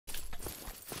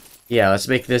Yeah, let's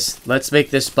make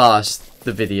this boss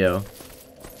the video.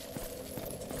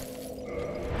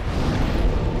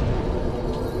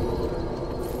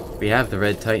 We have the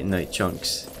red titanite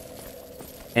chunks.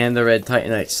 And the red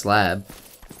titanite slab.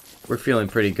 We're feeling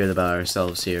pretty good about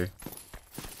ourselves here.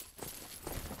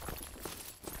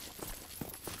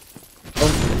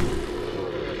 Oh.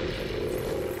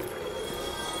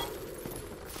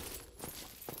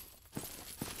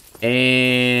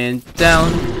 And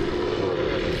down.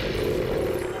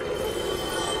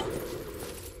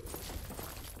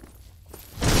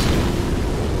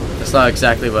 That's not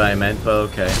exactly what I meant, but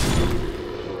okay.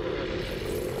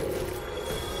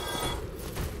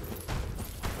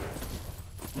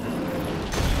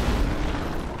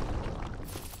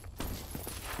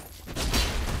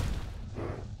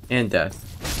 And death.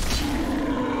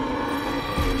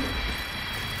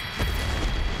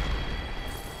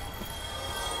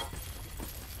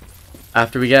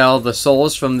 After we get all the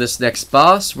souls from this next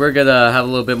boss, we're gonna have a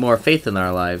little bit more faith in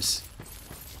our lives.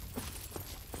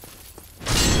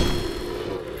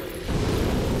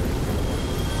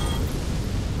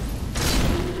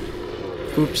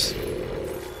 Oops.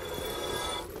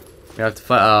 We have to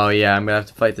fight. Oh yeah, I'm gonna have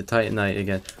to fight the Titanite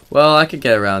again. Well, I could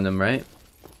get around him, right?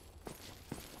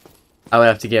 I would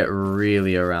have to get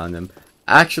really around him.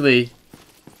 Actually,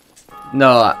 no,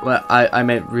 I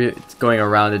meant going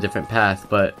around a different path,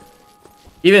 but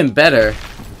even better,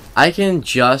 I can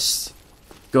just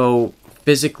go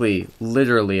physically,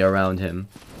 literally around him.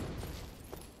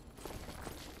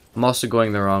 I'm also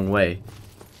going the wrong way.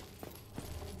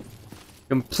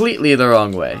 Completely the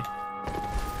wrong way.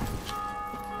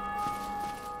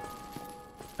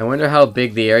 I wonder how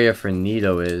big the area for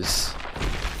Nito is.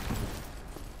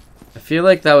 I feel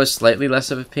like that was slightly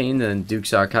less of a pain than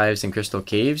Duke's Archives and Crystal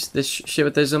Caves, this shit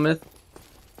with the Zomith.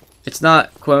 It's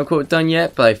not quote-unquote done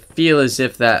yet, but I feel as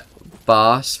if that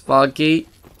boss fog gate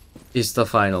is the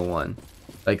final one.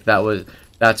 Like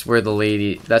that's where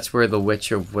the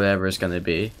witch or whatever is gonna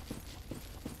be.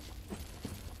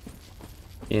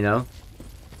 You know?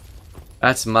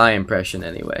 That's my impression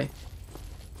anyway.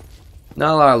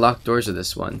 Not a lot of locked doors of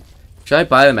this one. Should I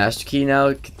buy the master key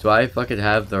now? Do I fucking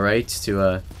have the rights to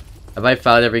have I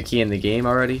found every key in the game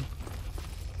already?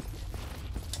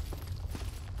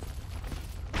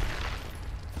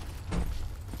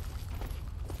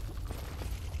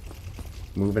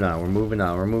 Moving on, we're moving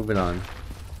on, we're moving on.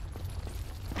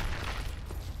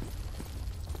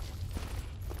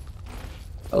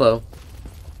 Hello.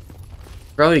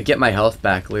 Probably get my health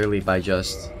back literally by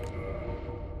just...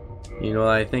 You know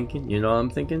what I'm thinking? You know what I'm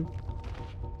thinking?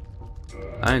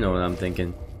 I know what I'm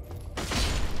thinking.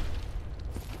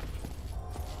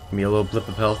 Give me a little blip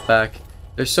of health back.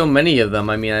 There's so many of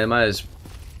them, I mean, I might as...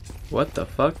 What the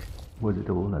fuck? Was it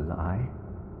all a lie?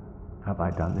 Have I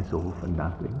done this all for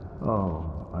nothing?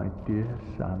 Oh, my dear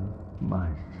son, my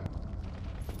son.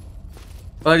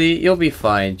 Buddy, you'll be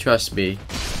fine, trust me.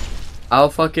 I'll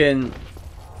fucking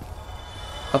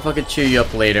cheer you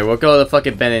up later. We'll go to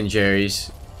fucking Ben and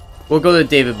Jerry's. We'll go to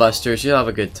David Buster's. You'll have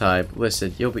a good time.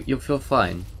 Listen, you'll feel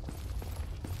fine.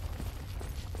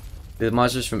 The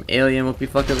monsters from Alien won't be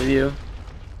fucking with you.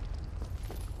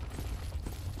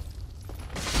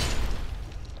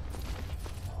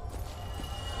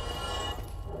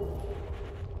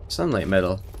 Sunlight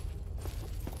metal.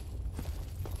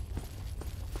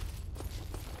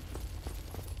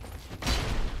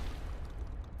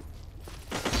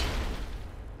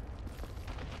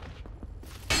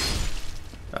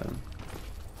 Got him.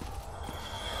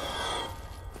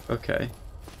 Okay.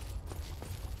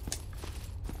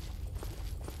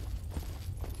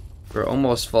 We're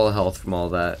almost full health from all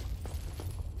that.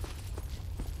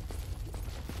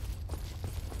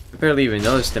 I barely even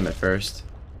noticed him at first.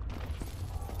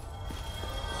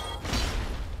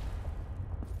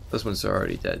 Those ones are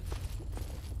already dead.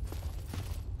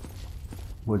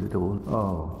 Was it all?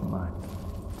 Oh,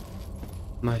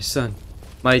 my son,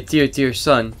 my dear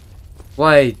son.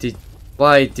 Why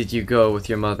did you go with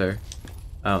your mother?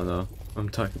 I don't know. I'm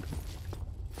talking about.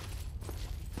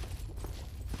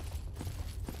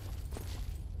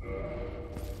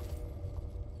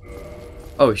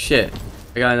 Oh shit.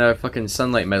 I got another fucking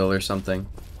sunlight medal or something.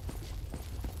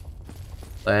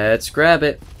 Let's grab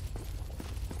it.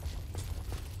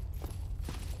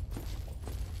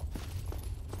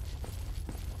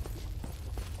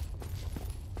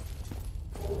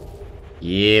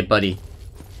 Yeah, buddy.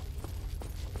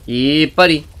 Yeah,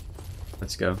 buddy.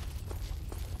 Let's go.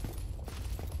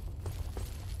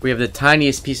 We have the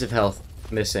tiniest piece of health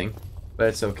missing, but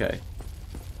it's okay.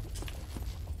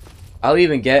 I'll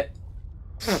even get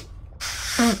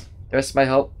the rest of my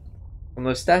help from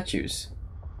those statues.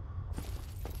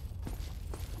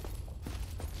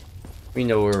 We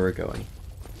know where we're going.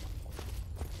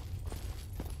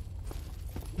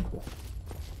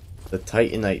 The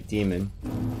Titanite demon.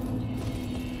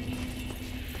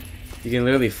 You can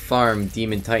literally farm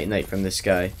demon Titanite from this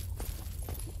guy.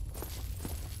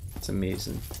 It's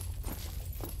amazing.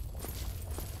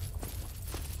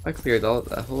 I cleared all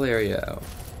that whole area out.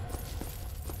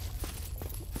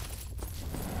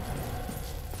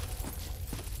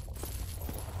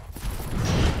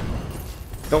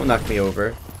 Don't knock me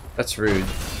over. That's rude.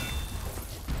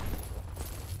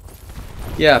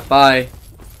 Yeah, bye.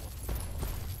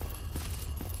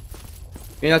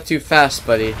 You're not too fast,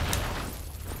 buddy.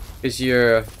 Because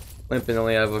you're limp and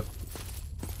only have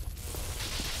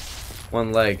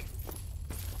one leg.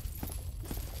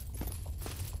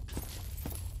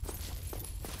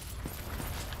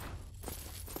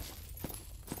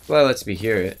 Well, lets me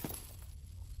hear it.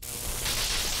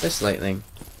 This lightning.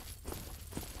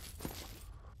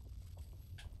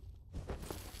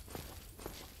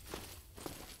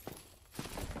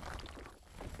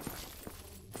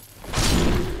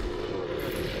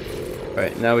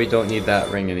 Alright, now we don't need that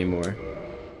ring anymore.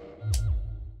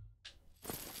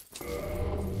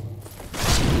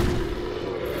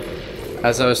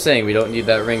 As I was saying, we don't need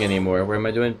that ring anymore. Where am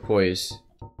I doing? Poise.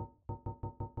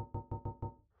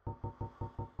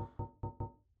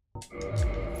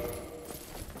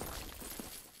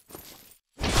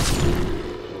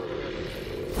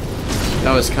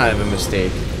 That was kind of a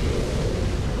mistake.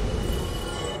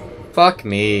 Fuck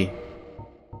me.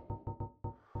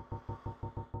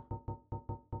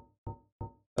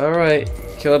 Alright,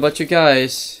 kill a bunch of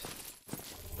guys.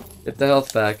 Get the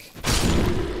health back.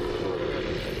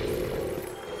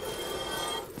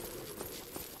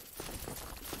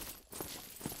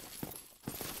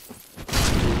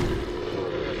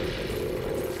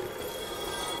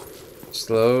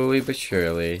 Slowly but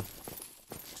surely.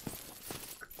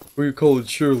 What do you call it,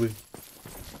 surely?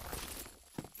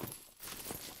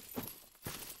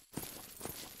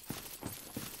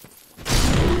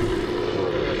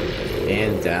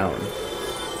 And down.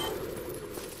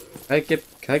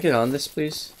 Can I get on this,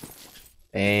 please?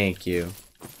 Thank you.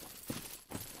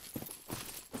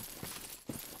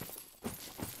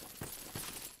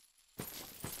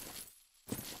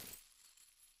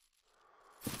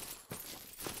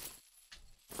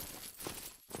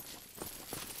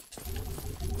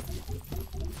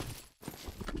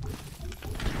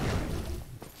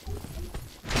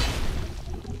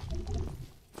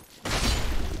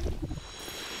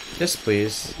 Yes,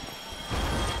 please.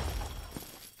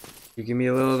 You give me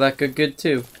a little of that good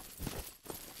too.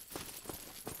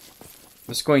 I'm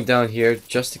just going down here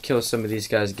just to kill some of these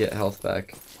guys and get health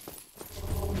back.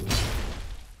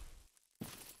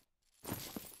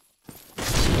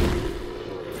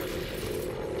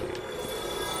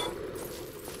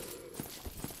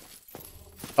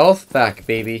 Health back,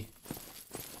 baby.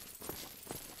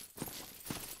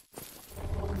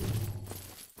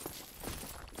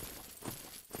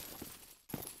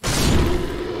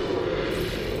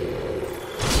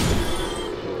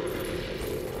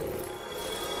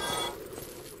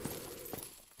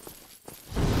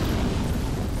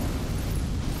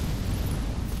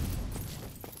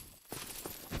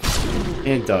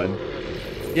 And done.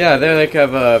 Yeah, they're like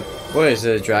have a, what is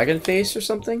it, a dragon face or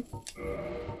something?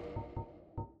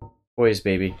 Poise,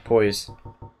 baby, poise.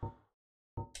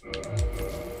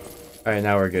 Alright,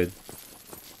 now we're good.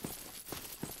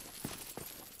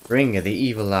 Ring of the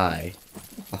evil eye.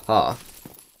 Haha.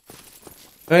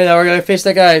 Alright, now we're gonna face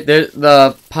that guy.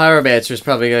 The pyromancer's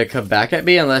probably gonna come back at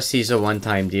me unless he's a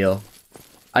one-time deal.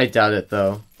 I doubt it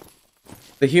though.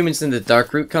 The humans in the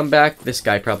dark root come back. This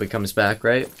guy probably comes back,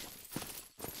 right?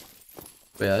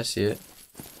 Yeah, I see it.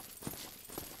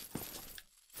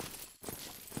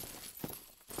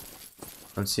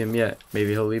 Don't see him yet. Maybe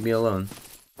he'll leave me alone.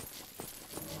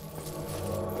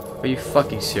 Are you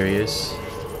fucking serious?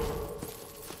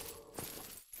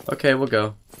 Okay, we'll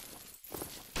go.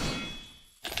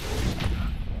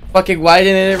 Fucking why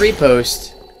didn't it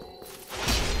repost?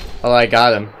 Oh, I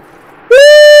got him.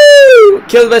 Woo!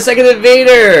 Killed my second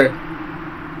invader!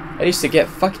 I used to get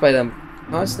fucked by them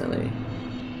constantly.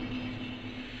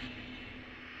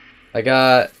 I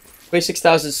got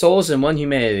 26,000 souls and 1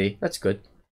 humanity. That's good.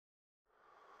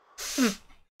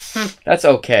 That's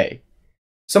okay.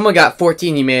 Someone got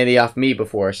 14 humanity off me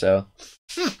before, so...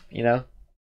 You know?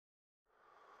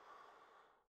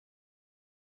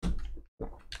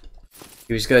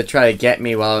 He was gonna try to get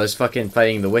me while I was fucking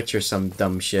fighting the witch or some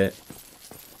dumb shit.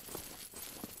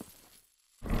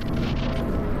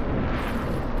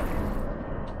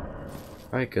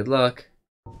 Alright, good luck.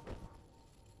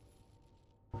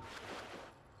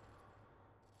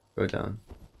 Go down.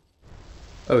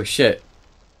 Oh shit.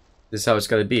 This is how it's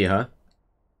gotta be, huh?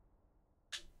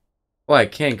 Well, I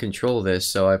can control this,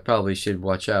 so I probably should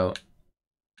watch out.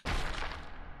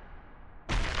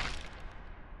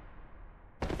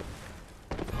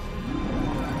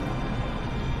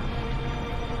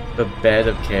 The bed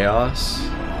of chaos?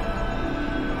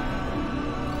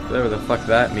 Whatever the fuck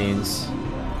that means.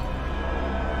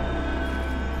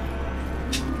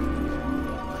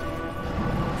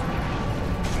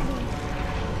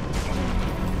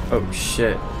 Oh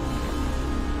shit.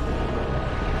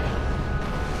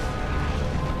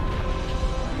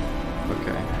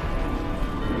 Okay.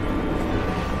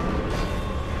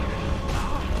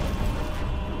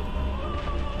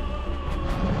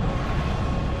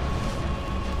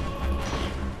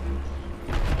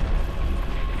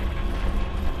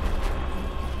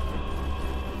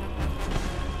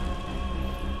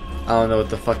 I don't know what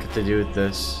the fuck to do with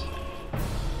this.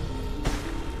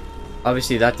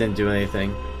 Obviously that didn't do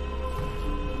anything.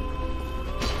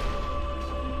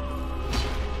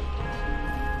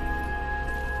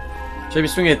 Should I be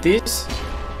swinging at these?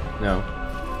 No.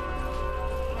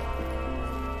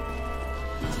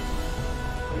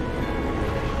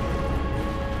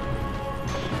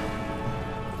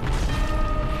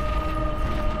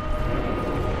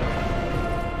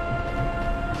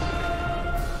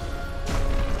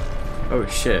 Oh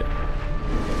shit.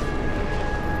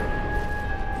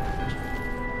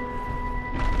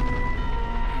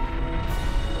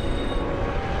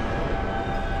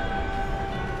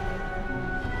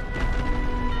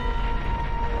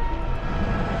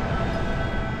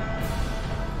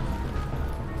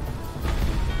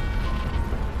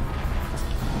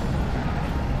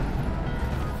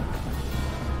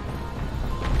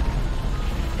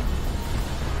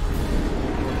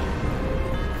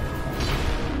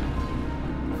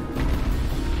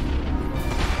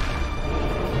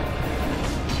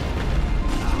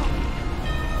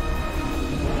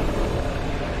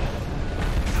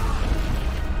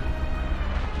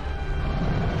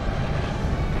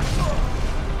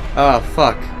 Oh,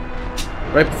 fuck.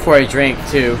 Right before I drank,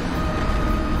 too.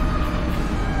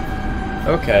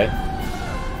 Okay.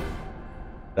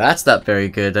 That's not very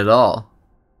good at all.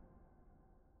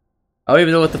 I don't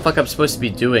even know what the fuck I'm supposed to be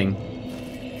doing.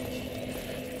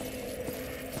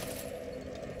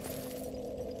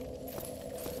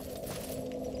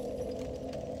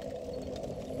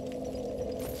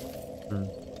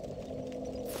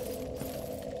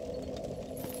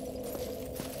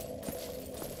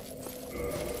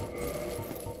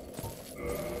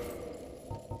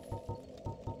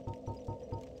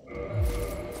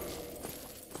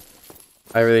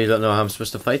 I really don't know how I'm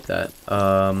supposed to fight that.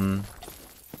 I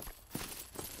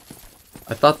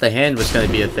thought the hand was gonna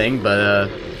be a thing, but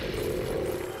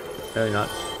apparently not.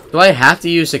 Do I have to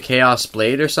use a Chaos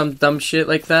Blade or some dumb shit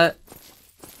like that?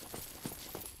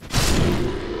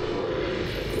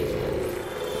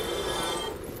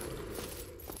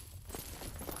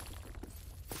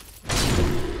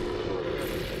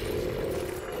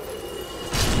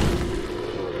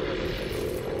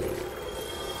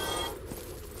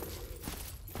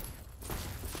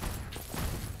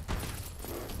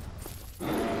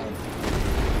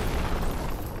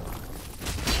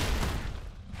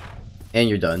 And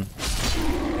you're done.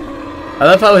 I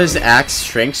love how his axe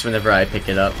shrinks whenever I pick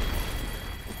it up.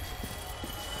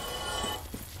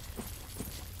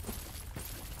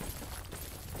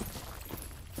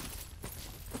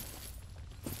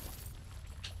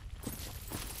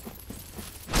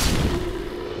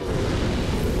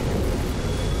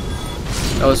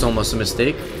 That was almost a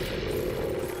mistake.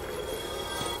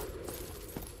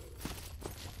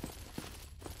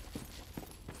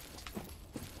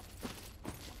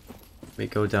 We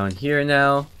go down here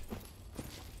now.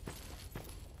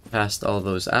 Past all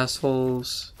those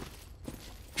assholes.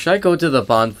 Should I go to the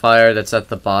bonfire that's at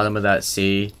the bottom of that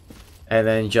sea? And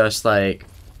then just like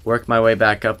work my way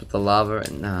back up with the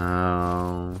lava?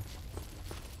 No.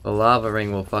 The lava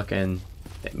ring will fucking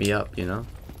hit me up, you know?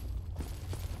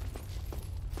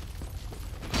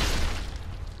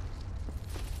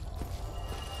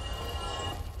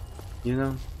 You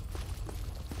know?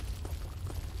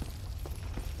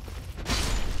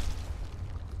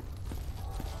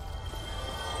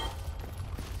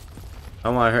 I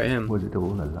want to hurt him. Was it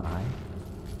all a lie?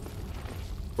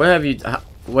 What have you...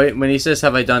 Wait, when he says,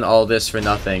 have I done all this for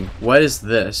nothing? What is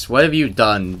this? What have you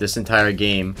done this entire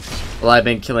game while I've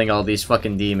been killing all these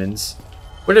fucking demons?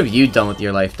 What have you done with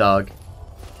your life, dog?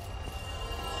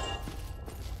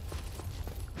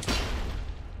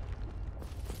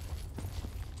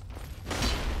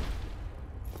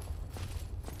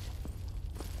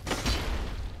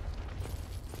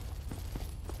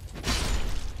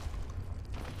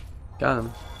 Got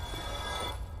him.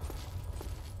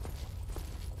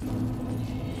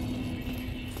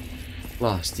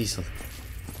 Lost diesel.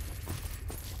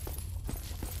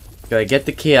 Gotta get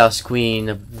the Chaos Queen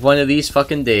one of these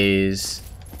fucking days.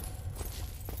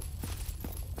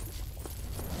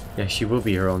 Yeah, she will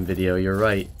be her own video, you're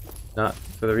right. Not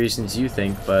for the reasons you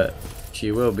think, but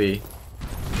she will be.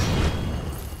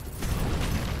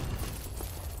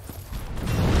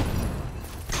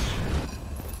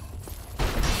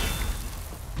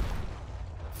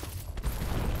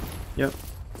 Yep.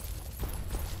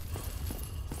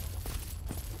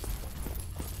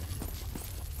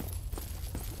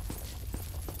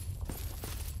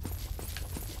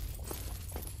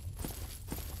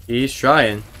 He's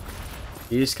trying.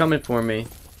 He's coming for me.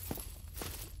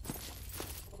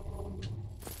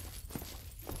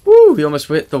 Woo! He almost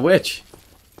hit the witch.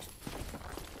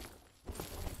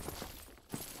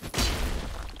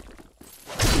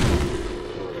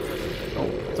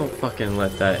 Don't fucking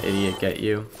let that idiot get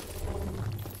you.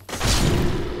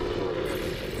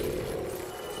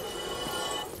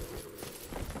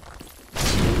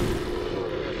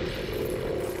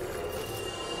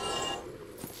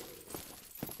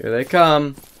 Here they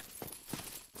come.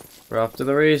 We're off to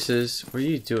the races. What are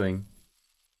you doing?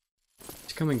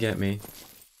 Just come and get me.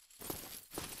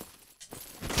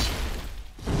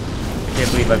 I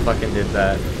can't believe I fucking did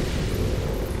that.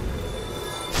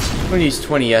 I'm gonna use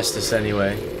 20 Estus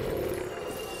anyway.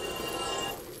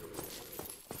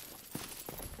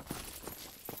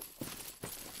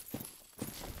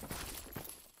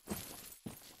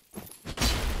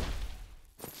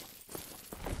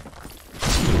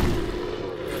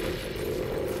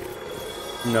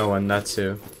 No one, that's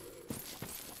who.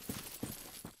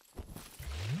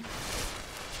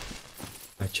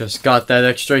 I just got that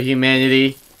extra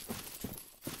humanity.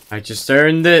 I just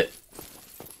earned it.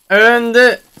 Earned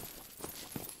it!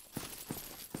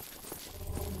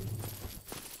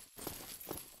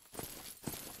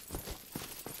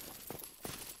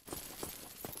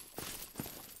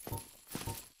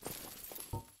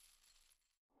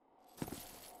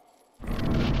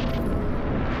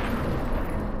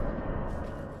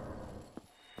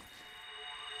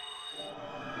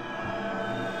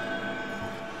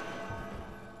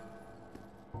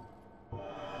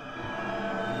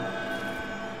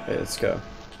 Okay, let's go.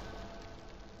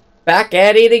 Back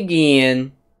at it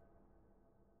again.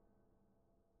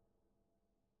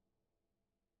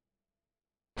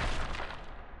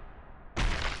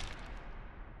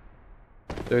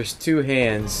 There's two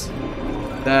hands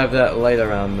that have that light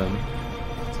around them.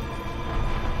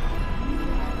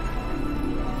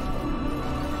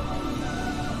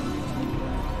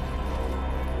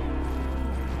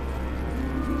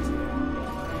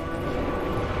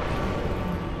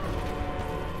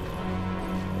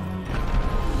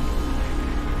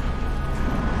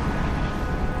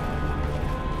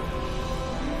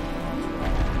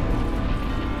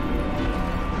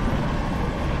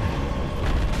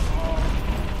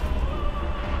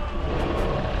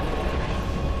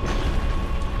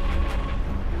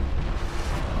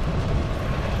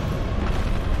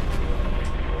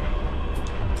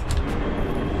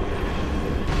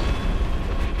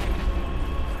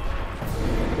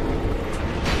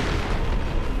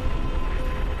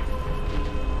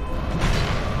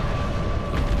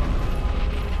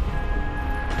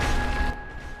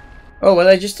 Oh, what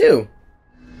did I just do?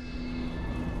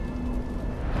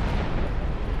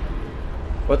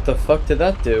 What the fuck did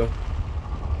that do?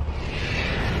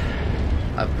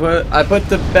 I put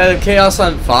the bed of chaos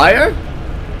on fire?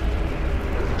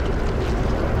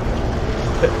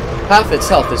 Half its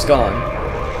health is gone.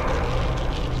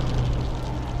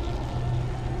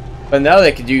 But now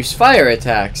they could use fire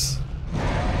attacks.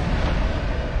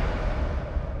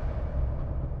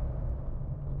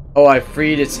 Oh, I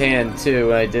freed its hand too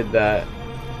when I did that.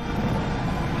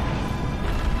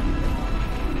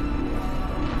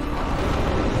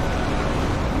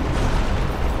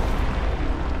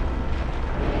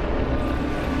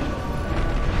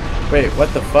 Wait,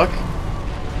 what the fuck?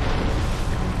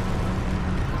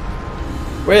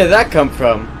 Where did that come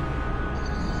from?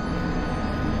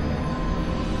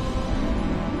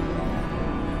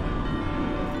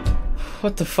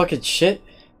 What the fucking shit?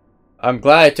 I'm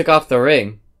glad I took off the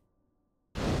ring.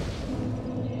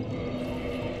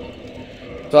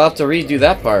 So I'll have to redo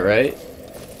that part, right?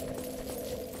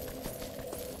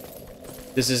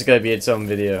 This is gonna be its own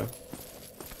video.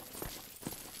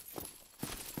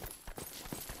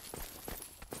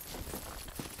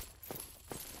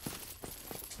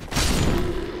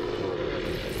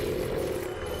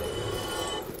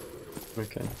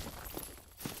 Okay.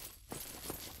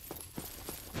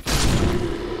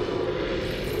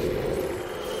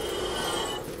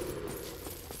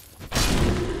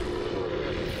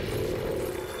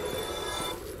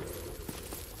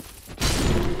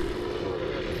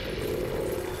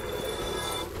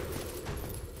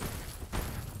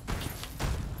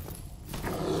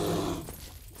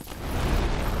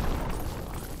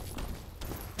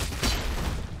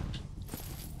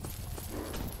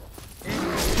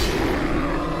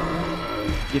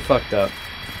 You fucked up.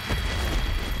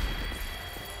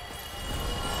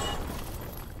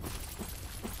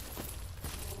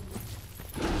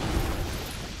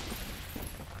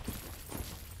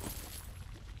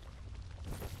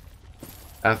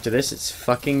 After this, it's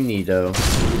fucking Nido.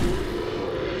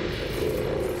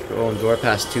 Go and door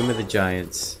past Tomb of the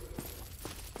Giants.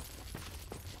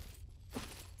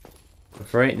 But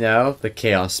for right now, the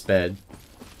Chaos Bed.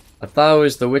 I thought it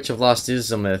was the Witch of Lost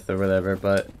Izalith or whatever,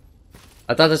 but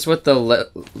I thought that's what the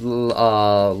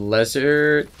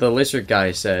lizard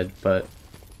guy said, but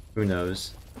who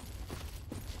knows?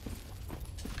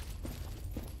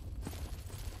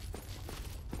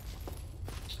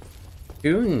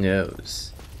 Who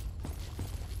knows?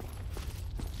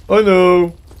 I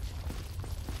know.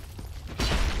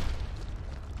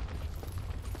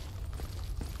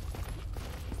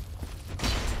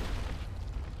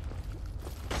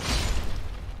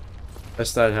 I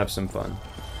just thought I'd have some fun.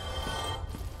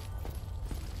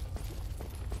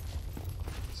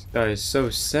 This guy is so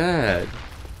sad.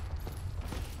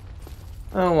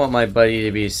 I don't want my buddy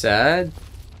to be sad.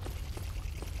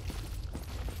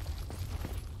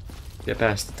 Get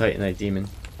past the Titanite demon.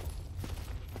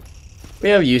 We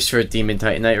have use for a demon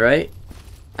Titanite, right?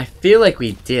 I feel like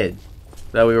we did.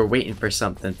 Though we were waiting for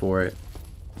something for it.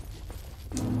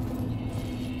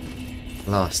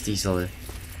 Lost easily.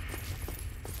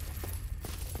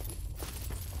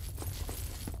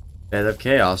 Bed of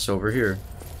Chaos over here.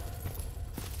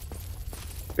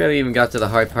 Barely even got to the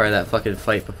hard part of that fucking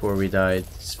fight before we died.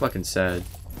 It's fucking sad.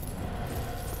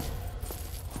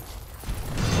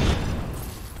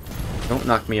 Don't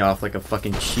knock me off like a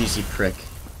fucking cheesy prick.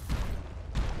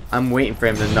 I'm waiting for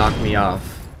him to knock me off.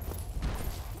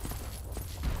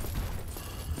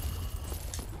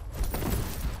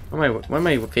 What am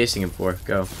I facing him for?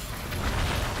 Go.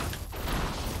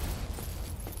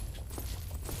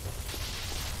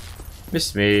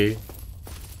 Missed me.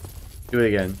 Do it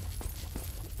again.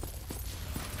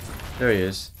 There he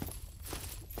is.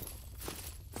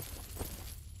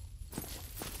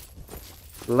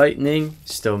 Lightning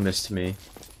still missed me.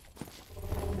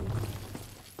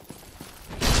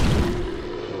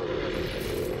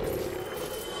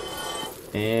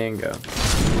 And go.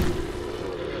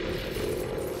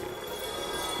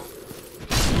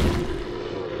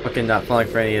 Fucking not falling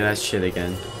for any of that shit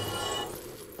again.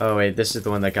 Oh wait, this is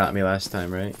the one that got me last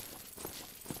time, right?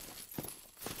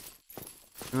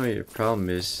 Oh, your problem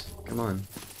is... Come on.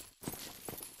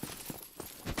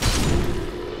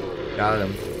 Got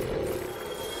him.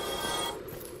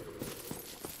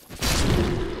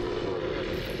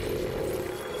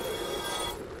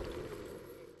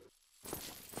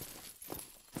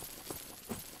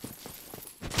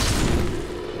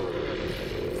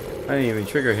 I didn't even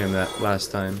trigger him that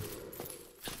last time.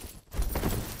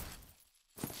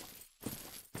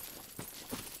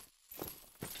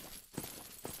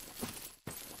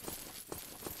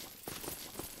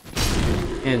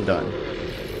 And done.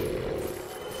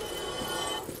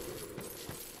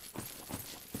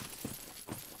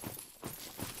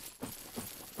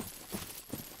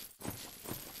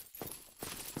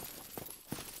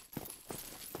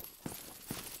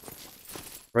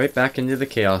 Right back into the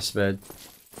chaos bed.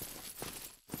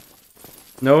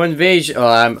 No invasion. Oh,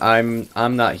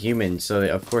 I'm not human, so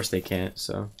of course they can't.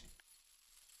 So.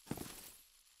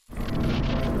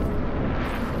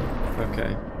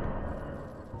 Okay.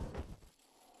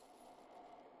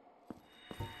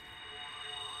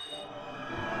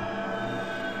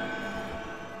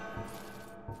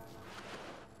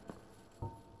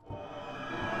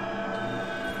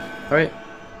 Alright.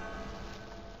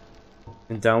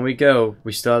 And down we go.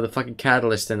 We still have the fucking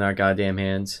catalyst in our goddamn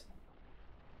hands.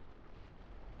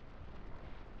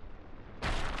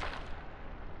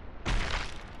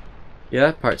 Yeah,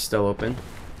 that part's still open.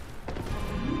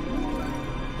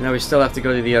 Now we still have to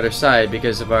go to the other side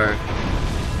because of our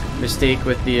mistake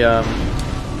with the,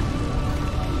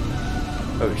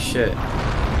 Oh shit.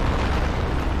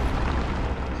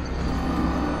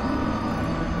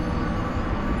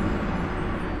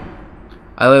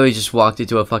 I literally just walked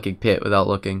into a fucking pit without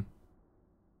looking.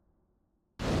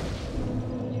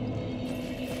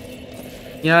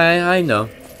 Yeah, I know.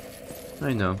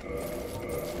 I know.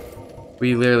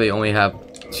 We literally only have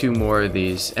 2 more of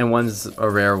these, and one's a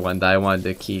rare one that I wanted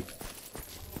to keep.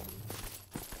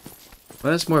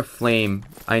 What has more flame?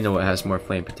 I know it has more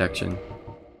flame protection.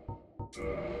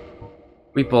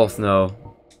 We both know.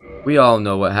 We all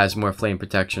know what has more flame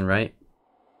protection, right?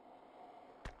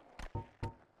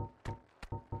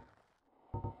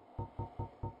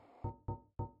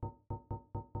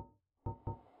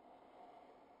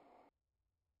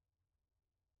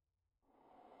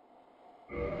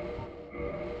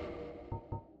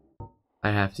 I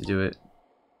have to do it.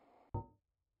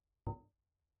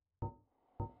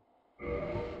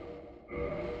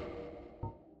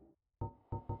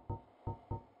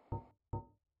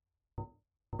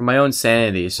 For my own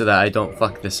sanity, so that I don't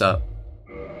fuck this up.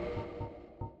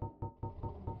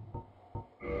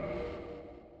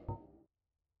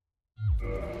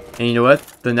 And you know what?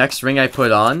 The next ring I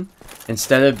put on,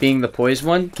 instead of being the poise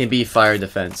one, can be fire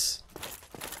defense.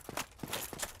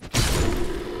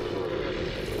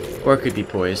 Or it could be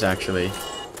poise, actually.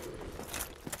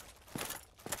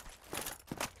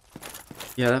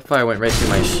 Yeah, that fire went right through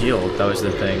my shield. That was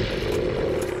the thing.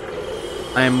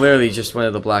 I am literally just one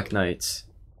of the Black Knights.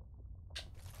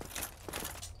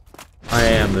 I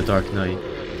am the Dark Knight.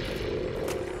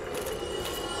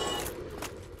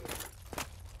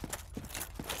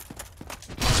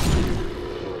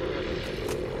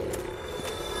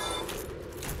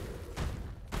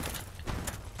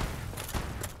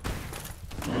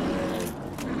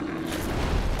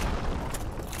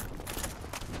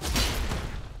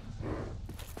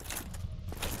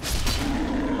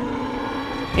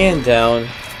 And down.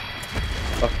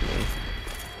 Fuck me.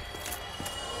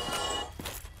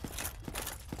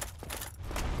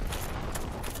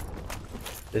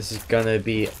 This is gonna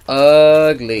be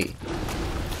ugly.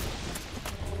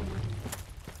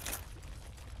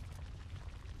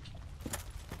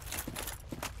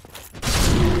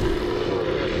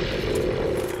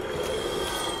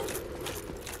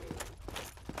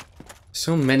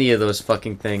 So many of those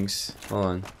fucking things. Hold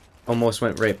on. Almost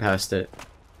went right past it.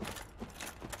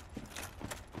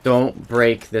 Don't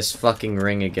break this fucking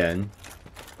ring again.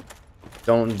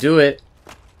 Don't do it.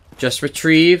 Just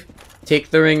retrieve.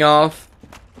 Take the ring off.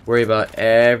 Worry about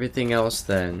everything else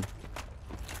then.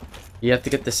 You have to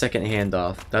get the second hand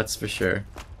off. That's for sure.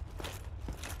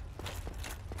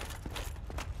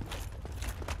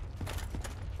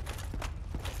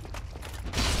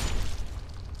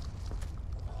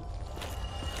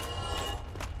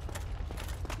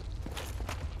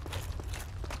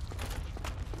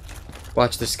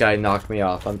 Watch this guy knock me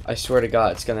off. I swear to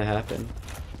God, it's gonna happen.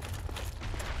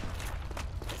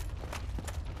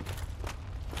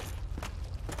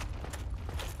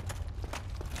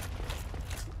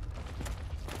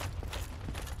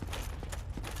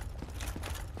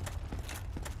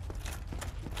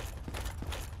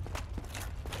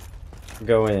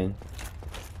 Go in.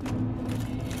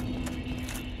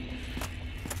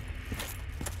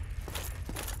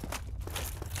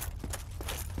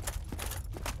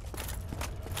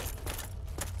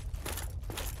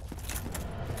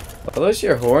 Are those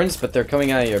your horns, but they're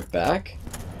coming out of your back?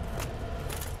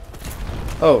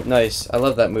 Oh, nice. I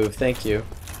love that move. Thank you.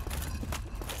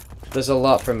 There's a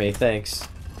lot for me. Thanks.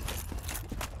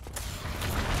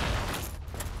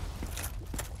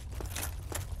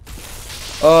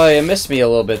 Oh, you missed me a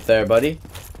little bit there, buddy.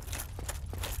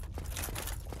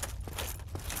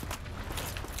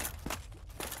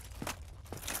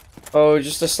 Oh,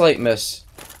 just a slight miss.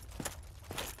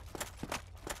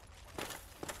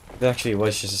 It actually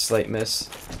was just a slight miss.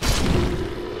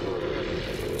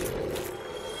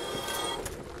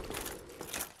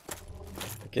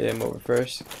 Get him over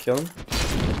first. Kill him.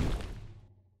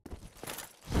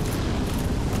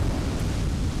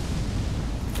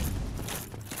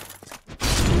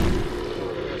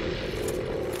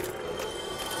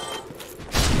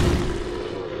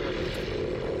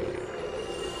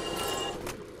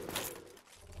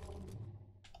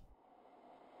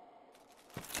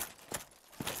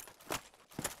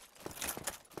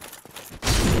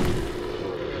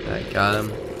 I got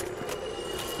him.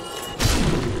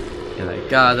 And I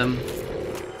got him.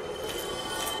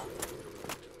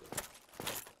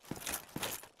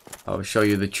 I'll show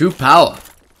you the true power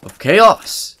of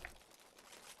chaos.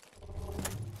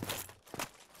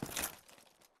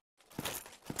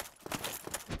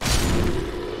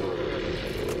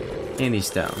 And he's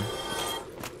down.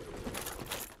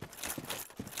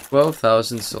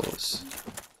 12,000 souls.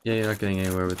 Yeah, you're not getting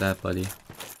anywhere with that, buddy.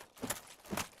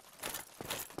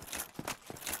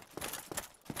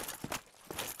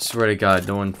 Swear to God,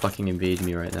 no one fucking invade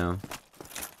me right now.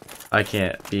 I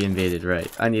can't be invaded, right?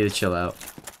 I need to chill out.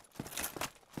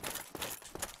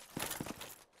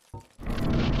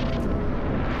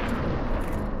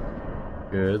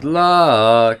 Good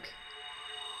luck!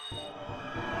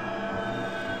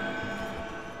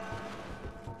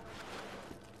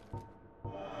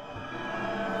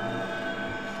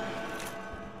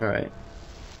 Alright.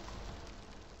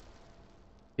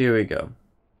 Here we go.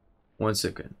 1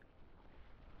 second.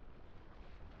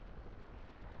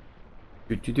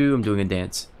 I'm doing a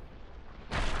dance.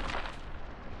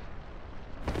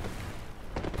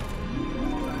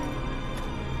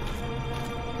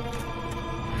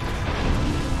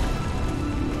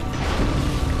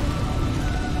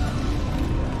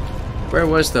 Where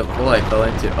was the hole I fell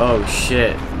into? Oh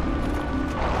shit.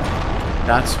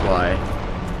 That's why.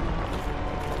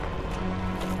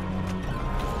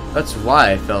 That's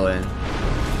why I fell in.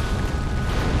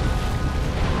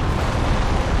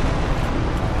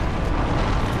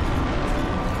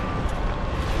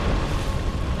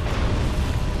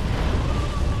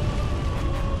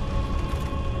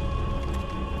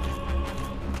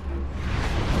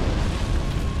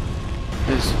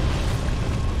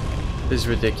 This is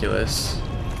ridiculous.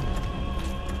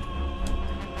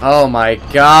 Oh my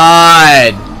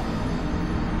god!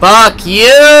 Fuck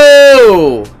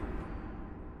you!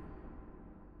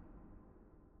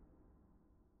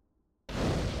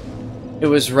 It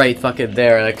was right fucking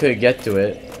there and I couldn't get to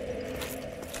it.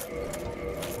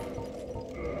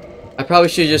 I probably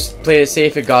should have just played it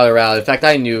safe and got around. In fact,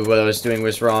 I knew what I was doing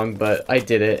was wrong, but I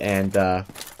did it and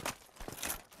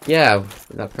yeah,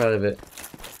 not proud of it.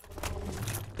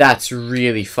 That's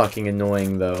really fucking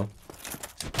annoying though.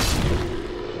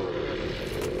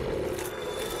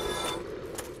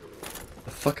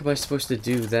 The fuck am I supposed to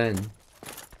do then?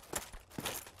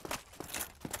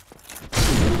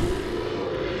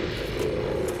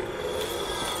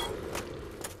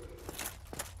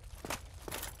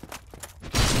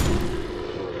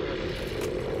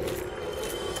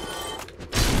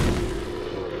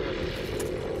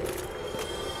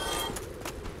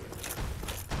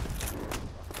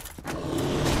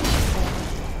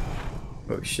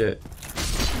 Oh shit.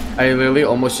 I literally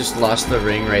almost just lost the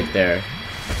ring right there.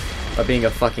 By being a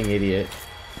fucking idiot.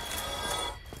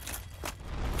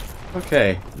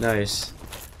 Okay, nice.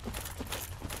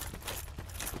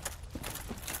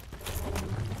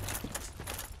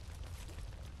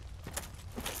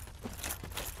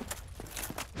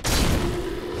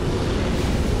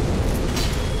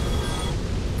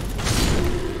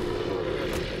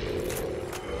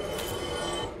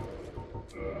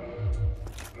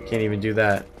 Can't even do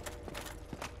that.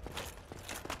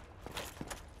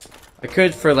 I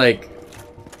could for like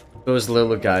those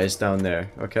little guys down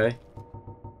there, okay?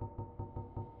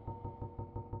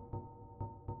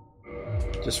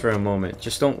 Just for a moment.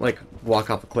 Just don't like walk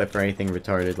off a cliff or anything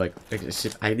retarded. Like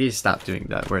I need to stop doing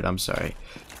that word, I'm sorry.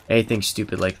 Anything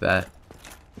stupid like that.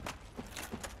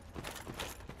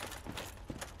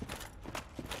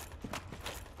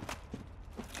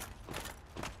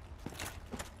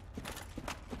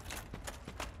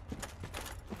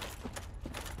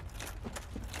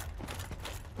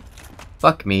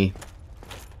 Fuck me.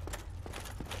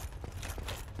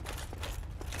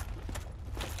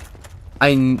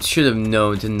 I should have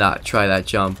known to not try that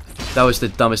jump. That was the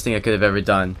dumbest thing I could have ever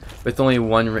done. With only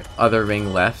one other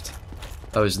ring left,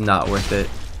 that was not worth it.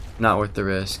 Not worth the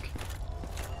risk.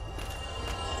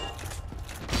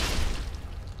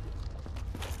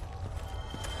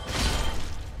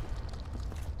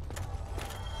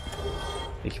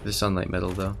 Thank you for the sunlight medal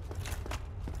though.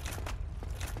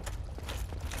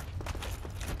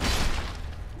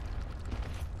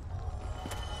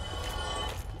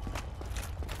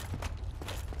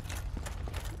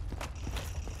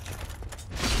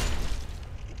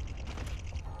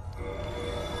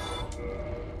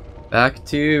 Back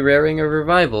to raring of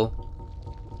revival.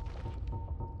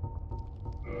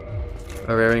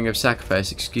 Or raring of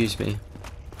sacrifice, excuse me.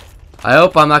 I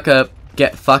hope I'm not gonna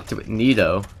get fucked with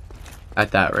Nito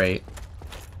at that rate.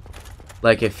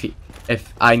 Like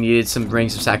if I needed some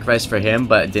rings of sacrifice for him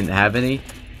but didn't have any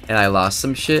and I lost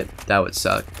some shit, that would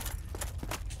suck.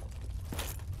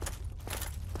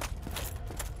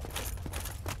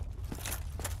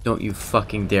 Don't you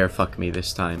fucking dare fuck me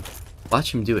this time.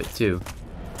 Watch him do it too.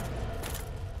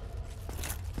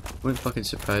 Wouldn't fucking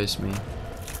surprise me.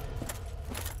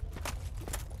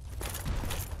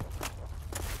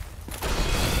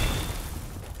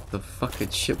 The fucking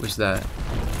shit was that?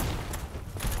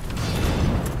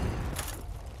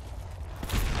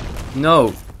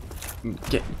 No!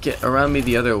 Get around me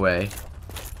the other way.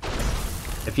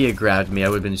 If he had grabbed me, I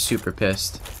would have been super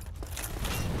pissed.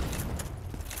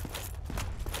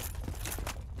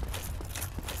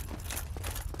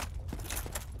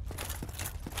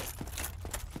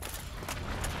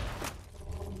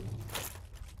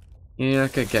 You're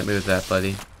not gonna get me with that,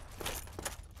 buddy.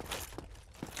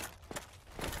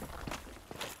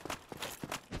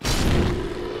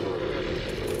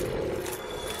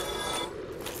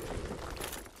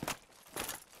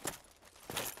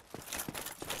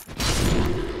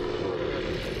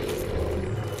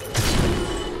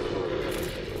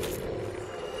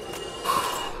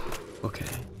 Okay.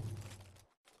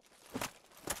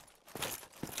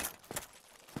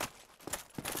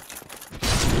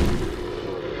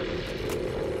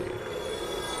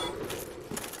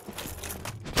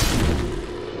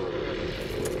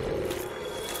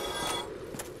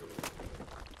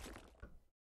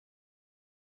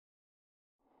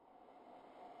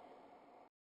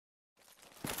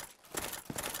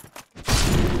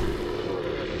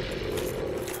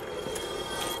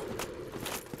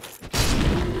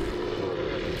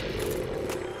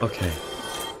 Okay.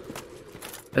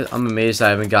 I'm amazed I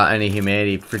haven't got any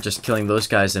humanity for just killing those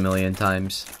guys a million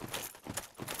times.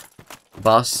 The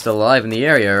boss is still alive in the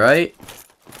area, right?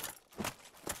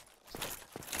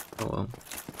 Oh well.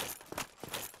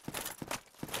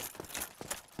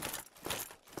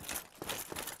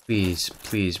 Please,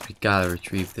 please, we gotta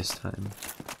retrieve this time.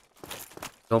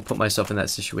 Don't put myself in that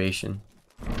situation.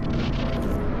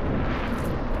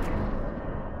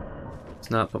 Let's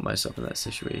not put myself in that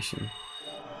situation.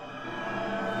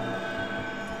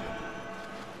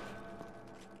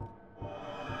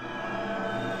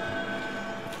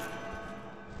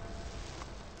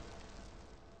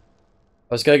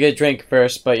 I was gonna get a drink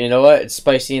first, but you know what? It's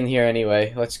spicy in here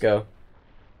anyway. Let's go.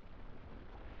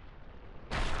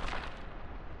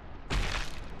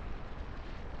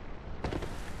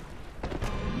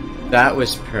 That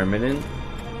was permanent?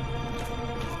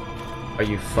 Are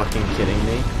you fucking kidding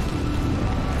me?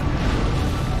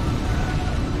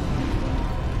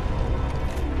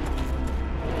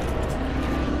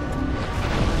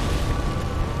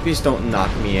 Please don't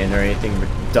knock me in or anything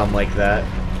dumb like that.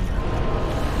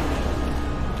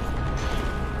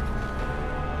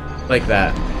 Like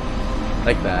that.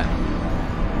 Like that.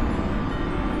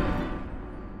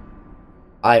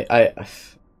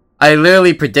 I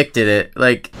literally predicted it,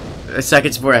 like,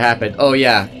 seconds before it happened. Oh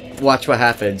yeah, watch what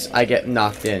happens. I get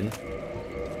knocked in.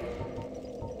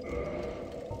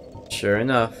 Sure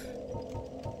enough.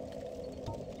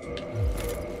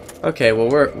 Okay, well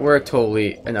we're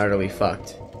totally and utterly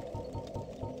fucked.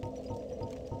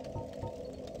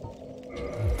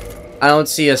 I don't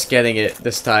see us getting it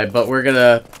this time, but we're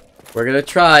gonna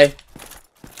try.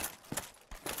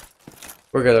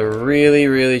 We're gonna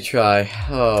really try.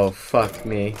 Oh, fuck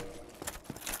me.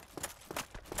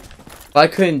 If I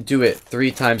couldn't do it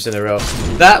 3 times in a row.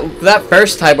 That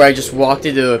first time where I just walked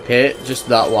into a pit, just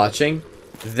not watching,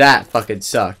 that fucking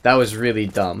sucked. That was really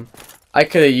dumb. I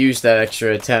could have used that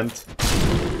extra attempt.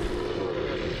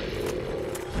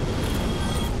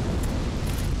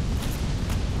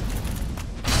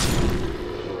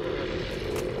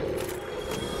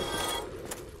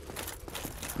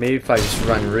 Maybe if I just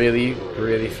run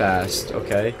really fast,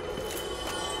 okay?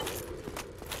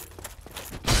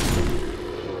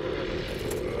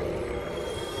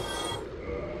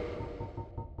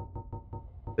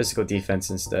 Physical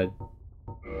defense instead.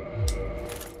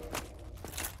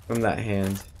 From that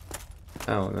hand.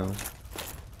 I don't know.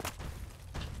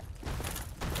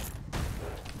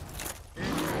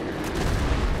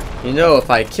 You know,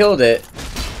 if I killed it,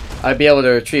 I'd be able to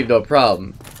retrieve no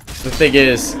problem. The thing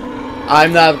is,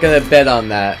 I'm not gonna bet on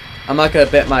that. I'm not gonna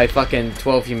bet my fucking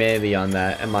 12 humanity on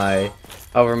that and my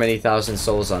however many thousand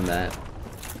souls on that.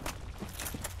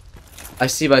 I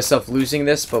see myself losing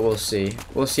this, but we'll see.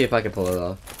 We'll see if I can pull it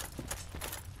off.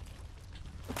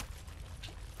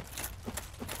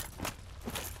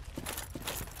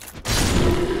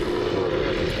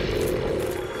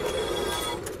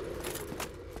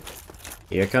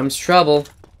 Here comes trouble.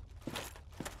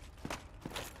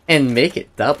 And make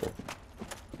it double.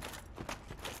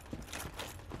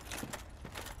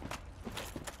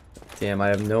 Damn, I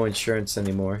have no insurance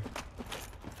anymore.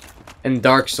 And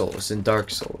Dark Souls,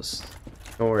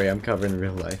 Don't worry, I'm covering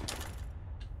real life.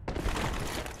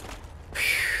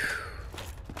 Whew.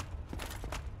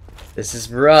 This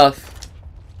is rough.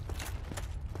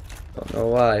 Don't know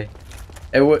why.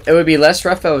 It would be less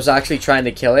rough if I was actually trying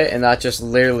to kill it and not just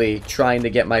literally trying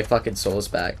to get my fucking souls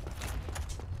back.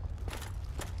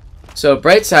 So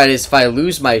bright side is if I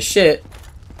lose my shit,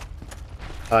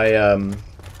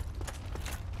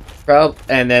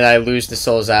 and then I lose the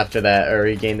souls after that, or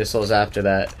regain the souls after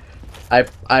that.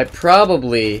 I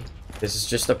probably, this is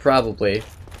just a probably,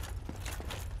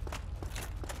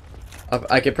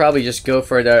 I could probably just go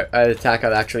for an attack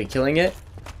on actually killing it,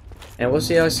 and we'll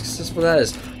see how successful that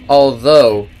is.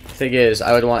 Although, the thing is,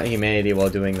 I would want humanity while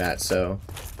doing that, so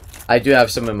I do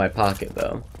have some in my pocket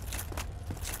though.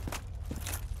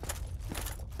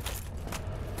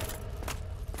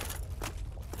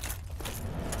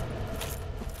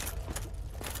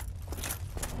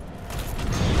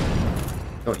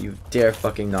 Don't you dare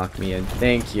fucking knock me in.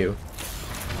 Thank you.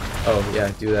 Oh,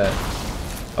 yeah, do that.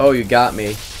 Oh, you got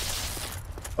me.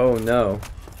 Oh, no.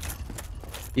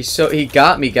 He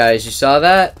got me, guys. You saw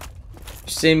that?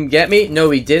 You see him get me? No,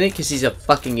 he didn't, because he's a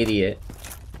fucking idiot.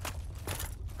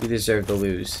 You deserve to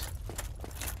lose.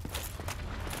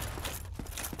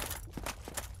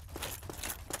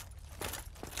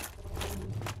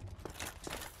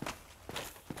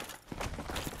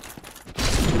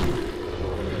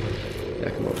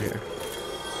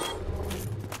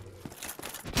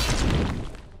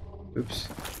 Oops.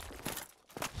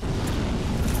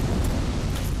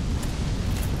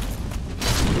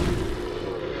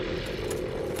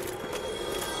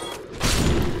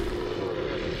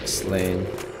 next lane.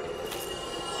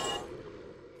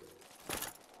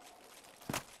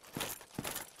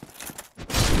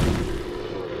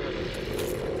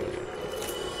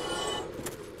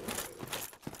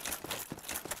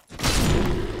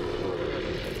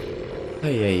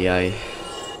 Ay, ay, ay.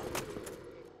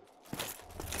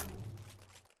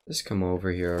 Just come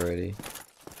over here already.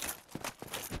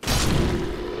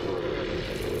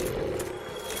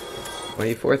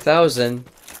 $24,000.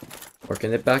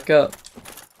 Working it back up.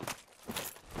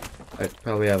 I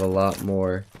probably have a lot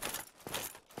more.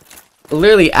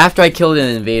 Literally, after I killed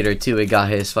an invader too, it got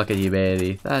his fucking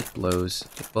humanity. That blows.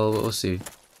 Well, we'll see.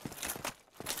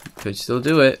 Could still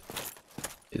do it.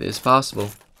 It is possible.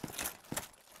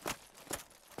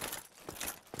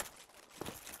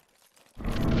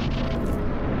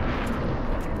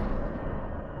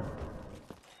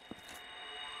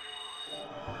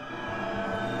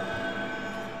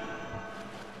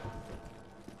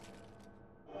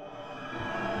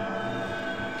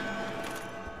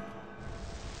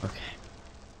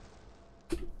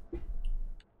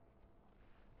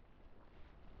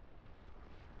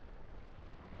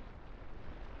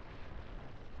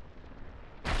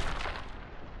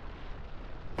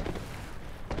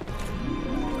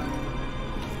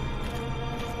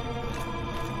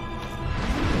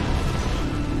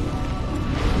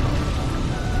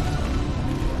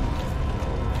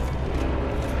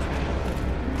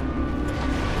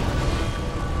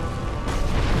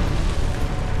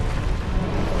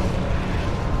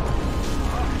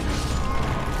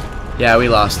 Yeah, we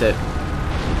lost it.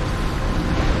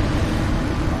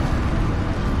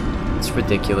 It's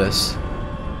ridiculous.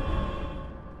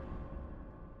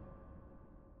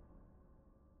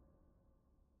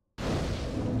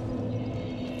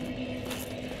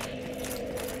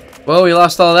 Well, we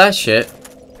lost all that shit.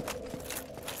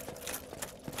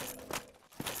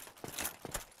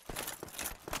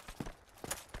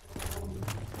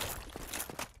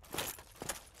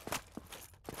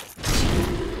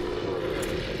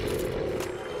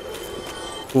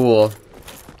 Cool.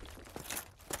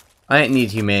 I didn't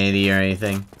need humanity or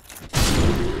anything.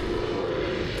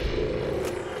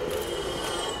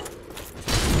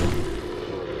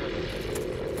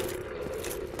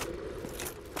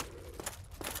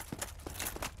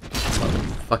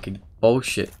 Fucking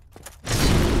bullshit.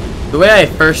 The way I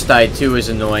first died too was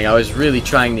annoying. I was really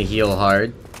trying to heal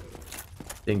hard.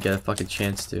 Didn't get a fucking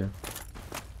chance to.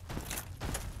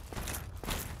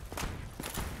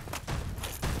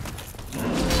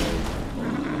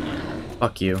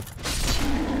 Fuck you.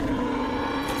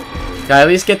 Can I at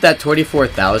least get that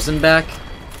 24,000 back?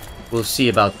 We'll see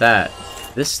about that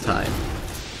this time.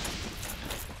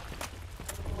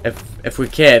 If we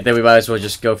can't, then we might as well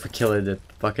just go for killing the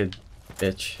fucking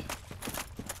bitch.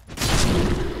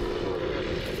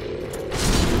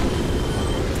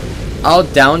 I'll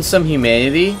down some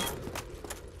humanity.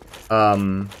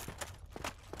 I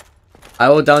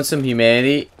will down some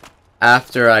humanity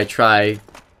after I try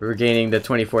regaining the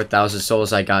 24,000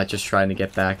 souls I got just trying to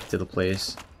get back to the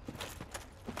place.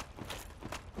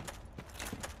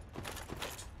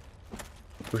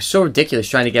 It was so ridiculous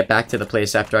trying to get back to the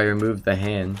place after I removed the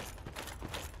hand.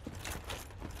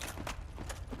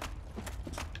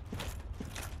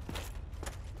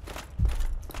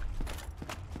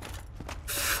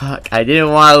 Fuck, I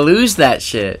didn't want to lose that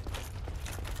shit.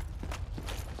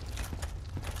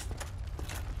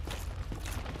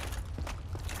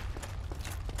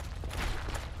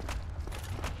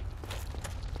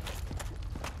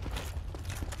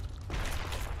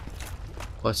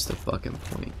 What's the fucking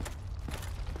point?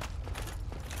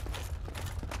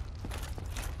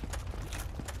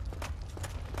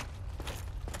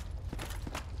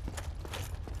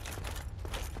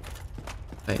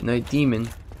 Night night demon.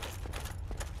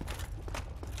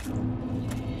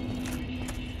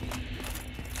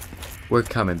 We're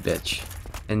coming, bitch.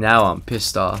 And now I'm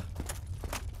pissed off.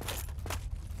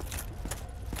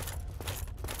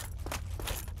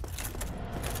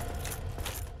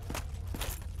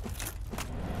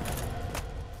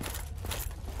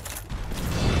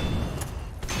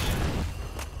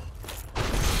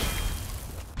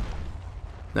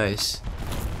 Nice.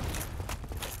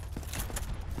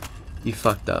 You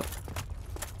fucked up.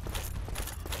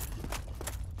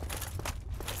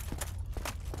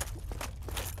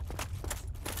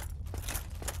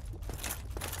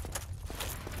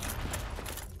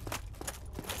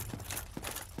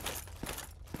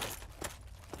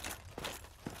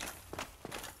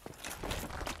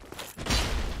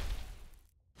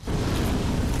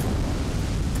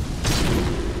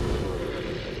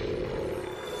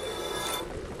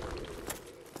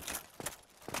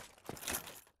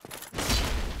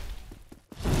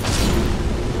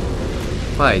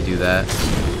 Why do that?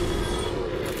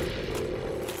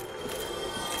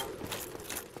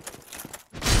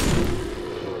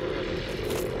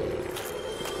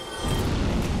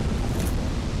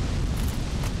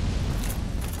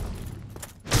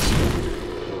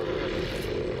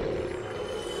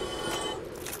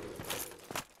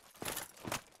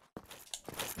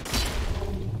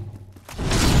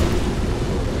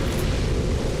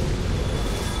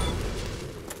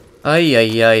 Ay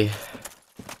ay ay.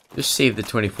 Just save the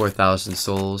 24,000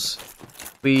 souls.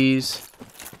 Please.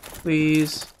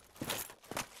 Please.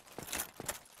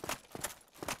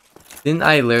 Didn't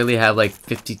I literally have like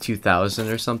 52,000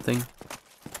 or something?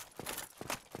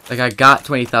 Like I got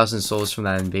 20,000 souls from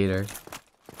that invader.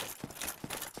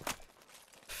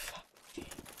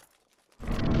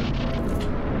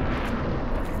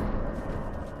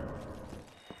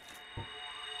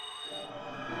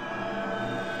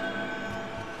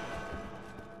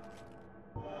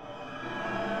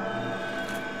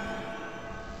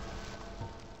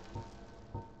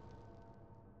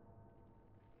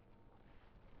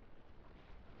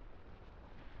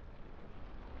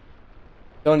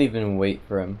 Don't even wait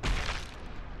for him.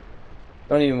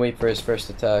 Don't even wait for his first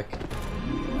attack.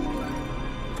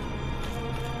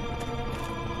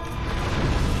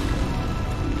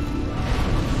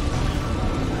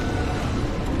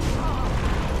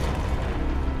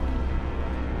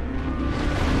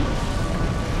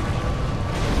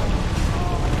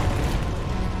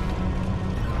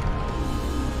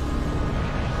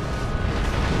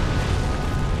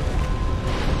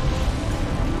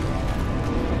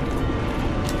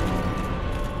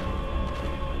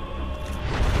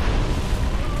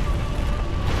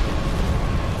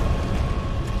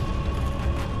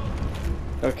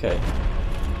 Okay.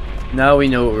 Now we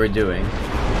know what we're doing.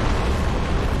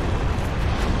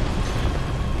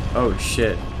 Oh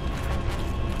shit.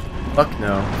 Fuck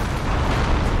no.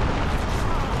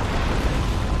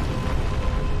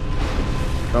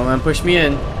 Don't let him push me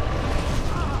in.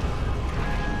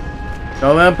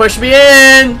 Don't let him push me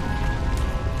in!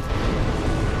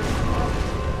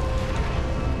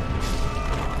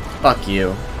 Fuck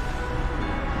you.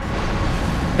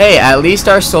 Hey, at least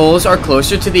our souls are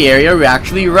closer to the area we're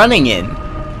actually running in.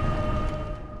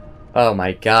 Oh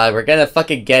my god, we're gonna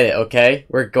fucking get it, okay?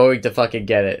 We're going to fucking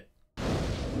get it.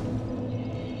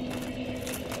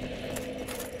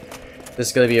 This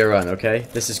is gonna be a run, okay?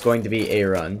 This is going to be a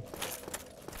run.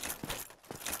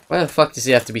 Why the fuck does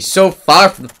he have to be so far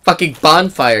from the fucking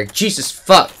bonfire? Jesus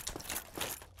fuck!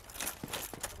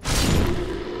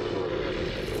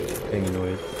 Getting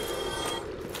annoyed.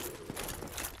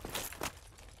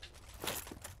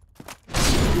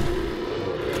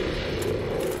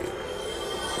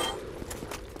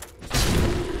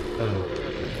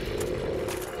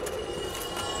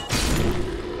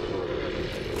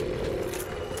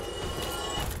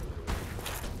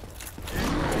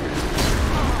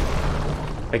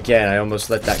 Again, I almost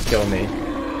let that kill me.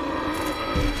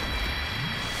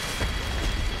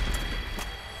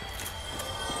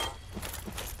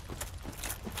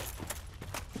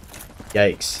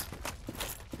 Yikes.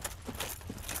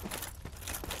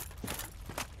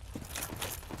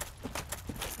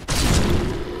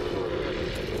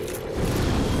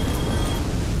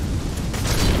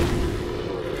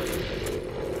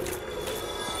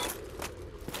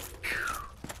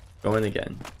 Going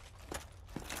again.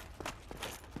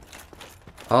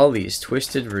 All these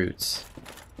twisted roots.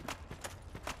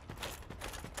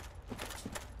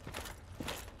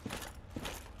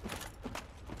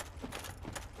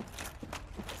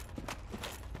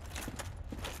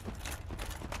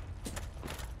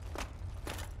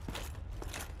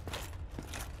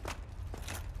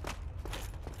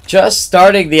 Just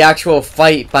starting the actual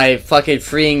fight by fucking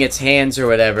freeing its hands or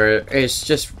whatever is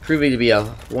just proving to be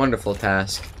a wonderful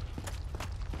task.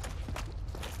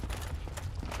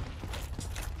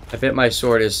 I bet my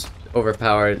sword is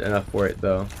overpowered enough for it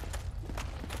though.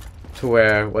 To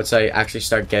where once I actually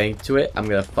start getting to it, I'm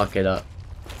gonna fuck it up.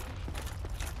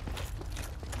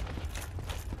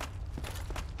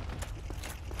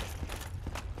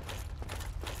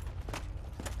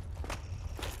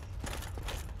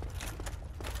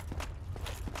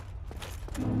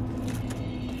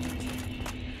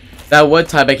 That one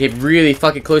time I came really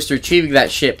fucking close to achieving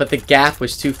that shit, but the gap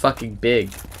was too fucking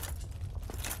big.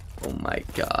 Oh my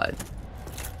god.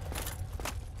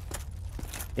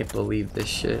 Can't believe this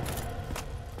shit.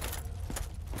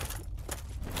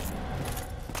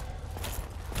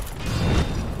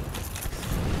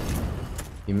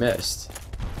 You missed.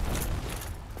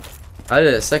 How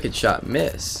did a second shot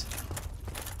miss?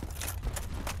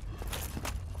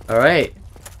 Alright.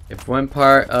 If one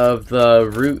part of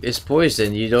the root is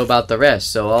poisoned, you know about the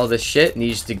rest, so all this shit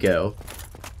needs to go.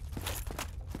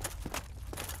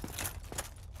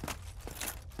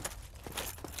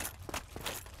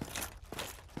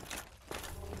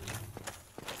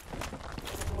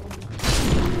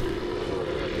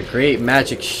 The great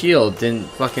magic shield didn't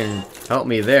fucking help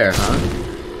me there, huh?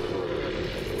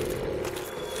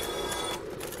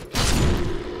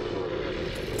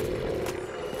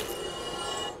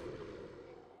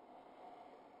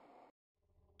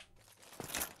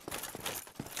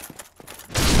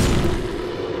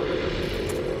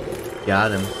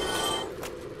 Got him.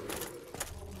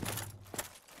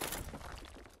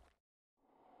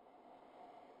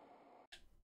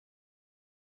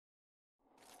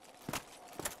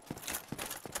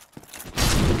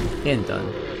 And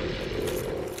done.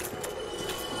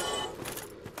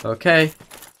 Okay.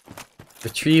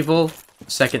 Retrieval,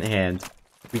 second hand.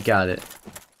 We got it.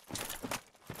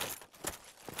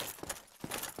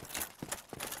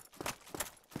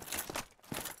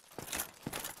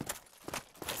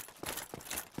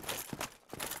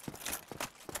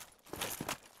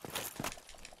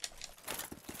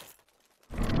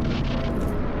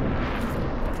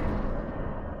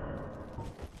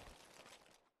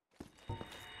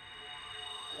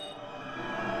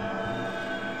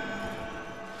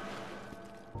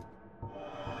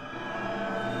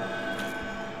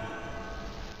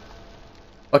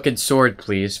 Fucking sword,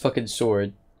 please. Fucking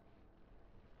sword.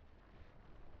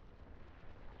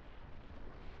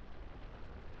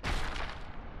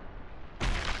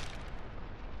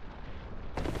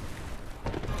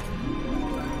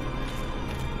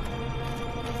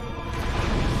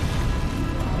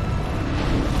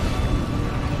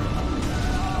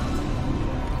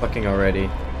 Fucking already.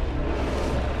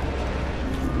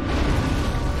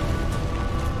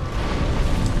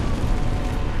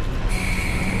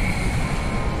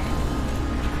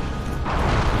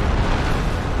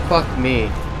 Fuck me.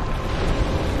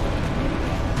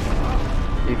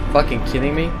 Are you fucking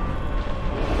kidding me?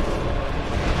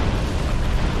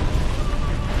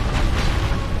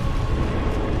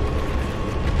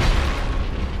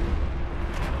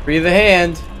 Free the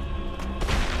hand.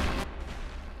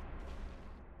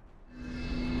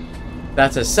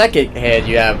 That's a second hand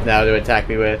you have now to attack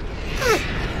me with.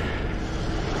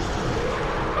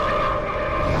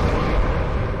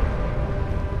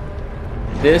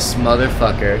 This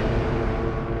motherfucker.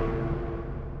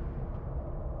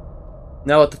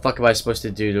 Now what the fuck am I supposed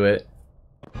to do to it?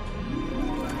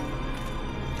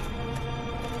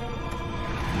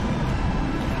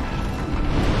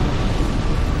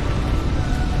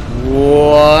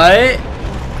 What?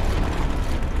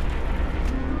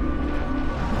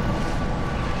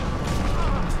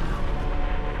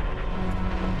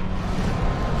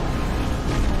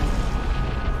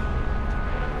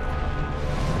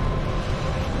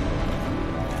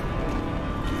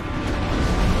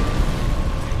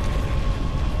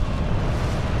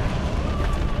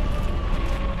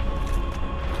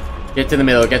 Get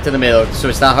to the middle, so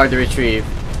it's not hard to retrieve.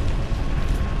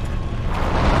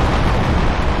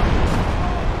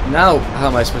 Now, how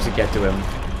am I supposed to get to him?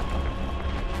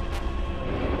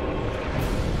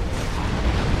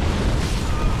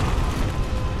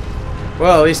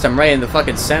 Well, at least I'm right in the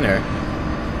fucking center.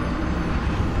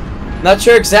 Not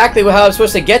sure exactly how I'm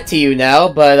supposed to get to you now,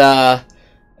 but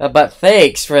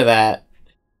thanks for that.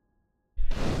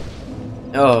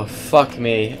 Oh, fuck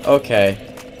me. Okay.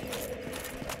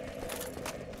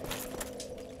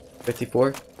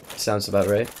 54? Sounds about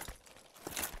right.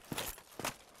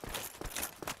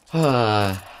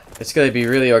 It's gonna be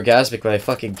really orgasmic when I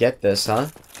fucking get this, huh?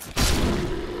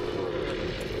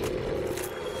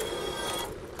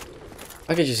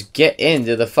 I could just get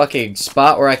into the fucking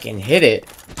spot where I can hit it.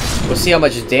 We'll see how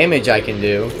much damage I can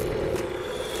do.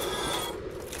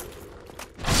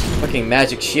 Fucking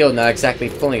magic shield not exactly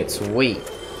pulling its weight.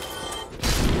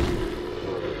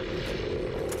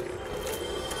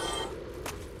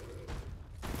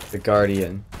 The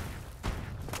Guardian.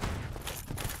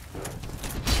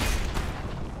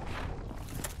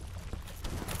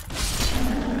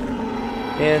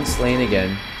 And slain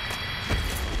again.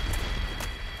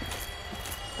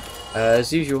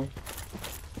 As usual.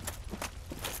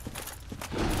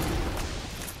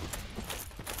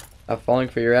 I'm falling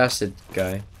for your acid,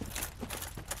 guy.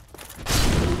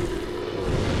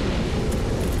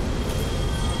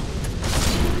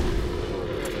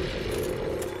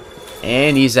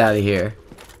 And he's out of here.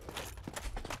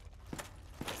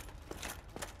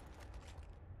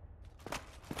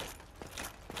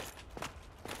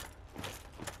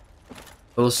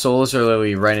 Those souls are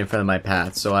literally right in front of my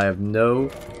path, so I have no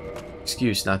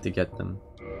excuse not to get them.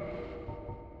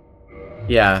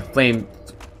 Yeah, flame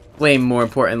more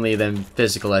importantly than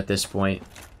physical at this point.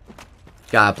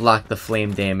 Gotta block the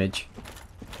flame damage.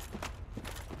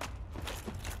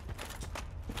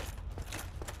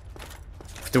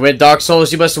 To win Dark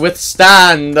Souls, you must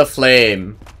withstand the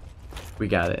flame. We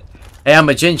got it. Hey, I'm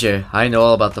a ginger. I know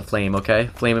all about the flame, okay?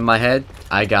 Flame in my head?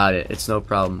 I got it. It's no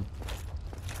problem.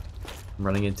 I'm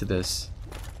running into this.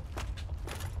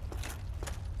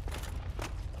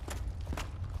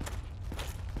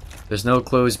 There's no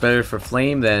clothes better for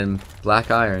flame than black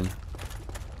iron.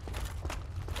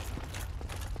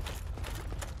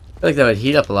 I feel like that would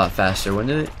heat up a lot faster,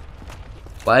 wouldn't it?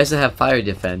 Why does it have fire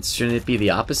defense? Shouldn't it be the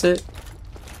opposite?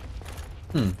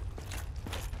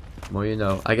 More you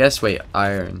know. I guess, wait,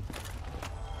 iron.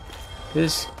 It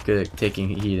is good at taking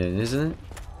heat in, isn't it?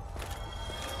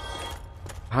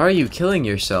 How are you killing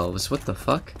yourselves? What the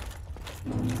fuck?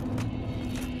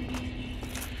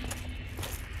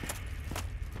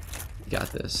 We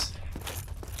got this.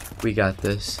 We got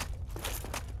this.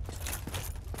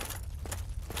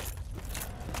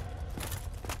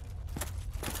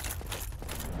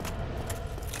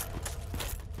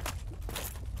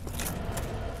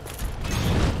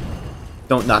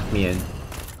 Don't knock me in.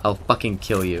 I'll fucking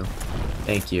kill you.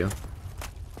 Thank you.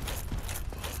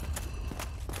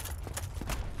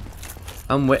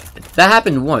 That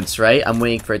happened once, right? I'm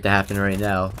waiting for it to happen right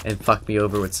now and fuck me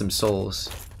over with some souls.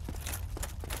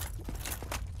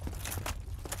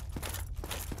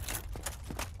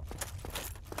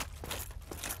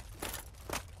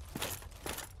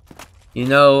 You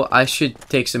know, I should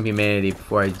take some humanity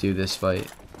before I do this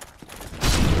fight.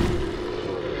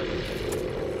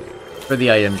 For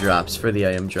the item drops, for the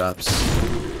item drops.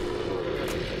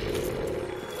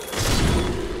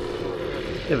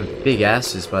 They have big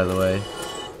asses, by the way.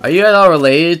 Are you at all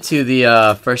related to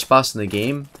the first boss in the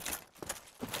game?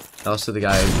 Also the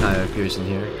guy who kind of appears in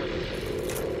here.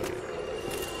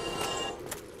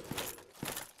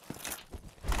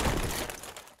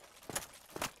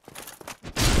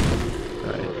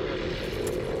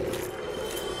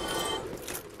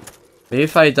 Maybe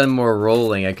if I had done more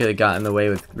rolling, I could have gotten away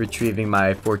with retrieving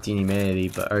my 14 humanity,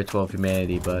 or 12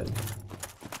 humanity, but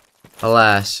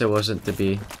alas, it wasn't to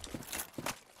be.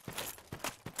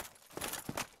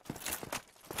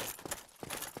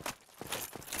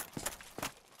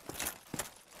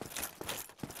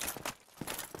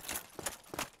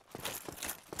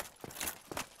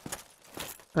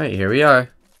 Alright, here we are.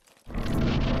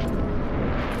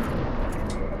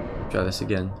 Try this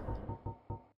again.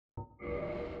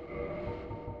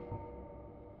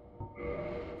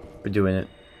 We're doing it.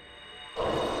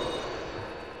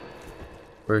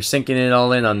 We're sinking it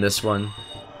all in on this one.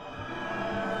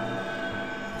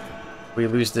 If we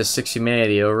lose this 6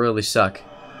 humanity, it'll really suck.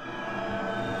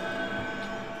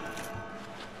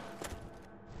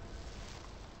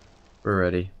 We're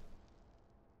ready.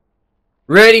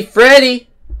 Ready, Freddy!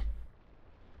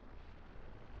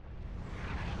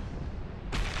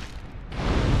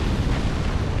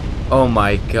 Oh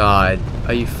my god.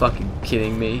 Are you fucking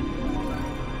kidding me?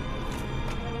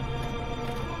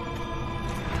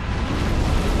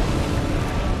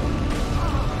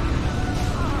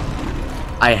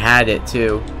 I had it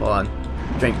too. Hold on.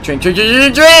 Drink, drink, drink,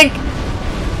 drink, drink!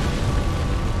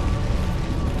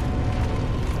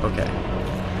 Okay.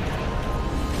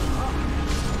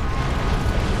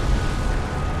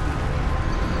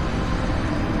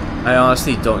 I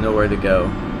honestly don't know where to go.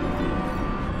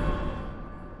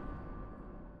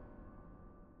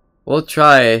 We'll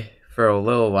try for a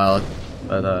little while,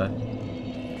 but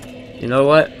you know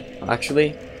what?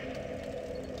 Actually,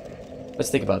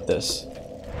 let's think about this.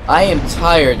 I am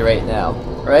tired right now,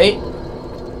 right?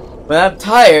 When I'm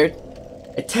tired,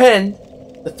 I tend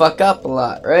to fuck up a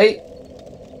lot, right?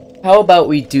 How about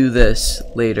we do this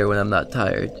later when I'm not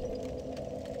tired?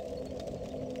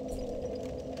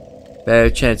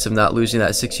 Better chance of not losing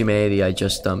that 6 humanity I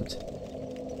just dumped.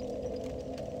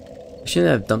 I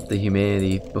shouldn't have dumped the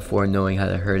humanity before knowing how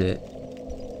to hurt it.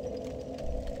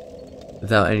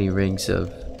 Without any rings of...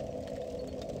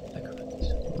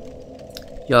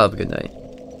 Y'all have a good night.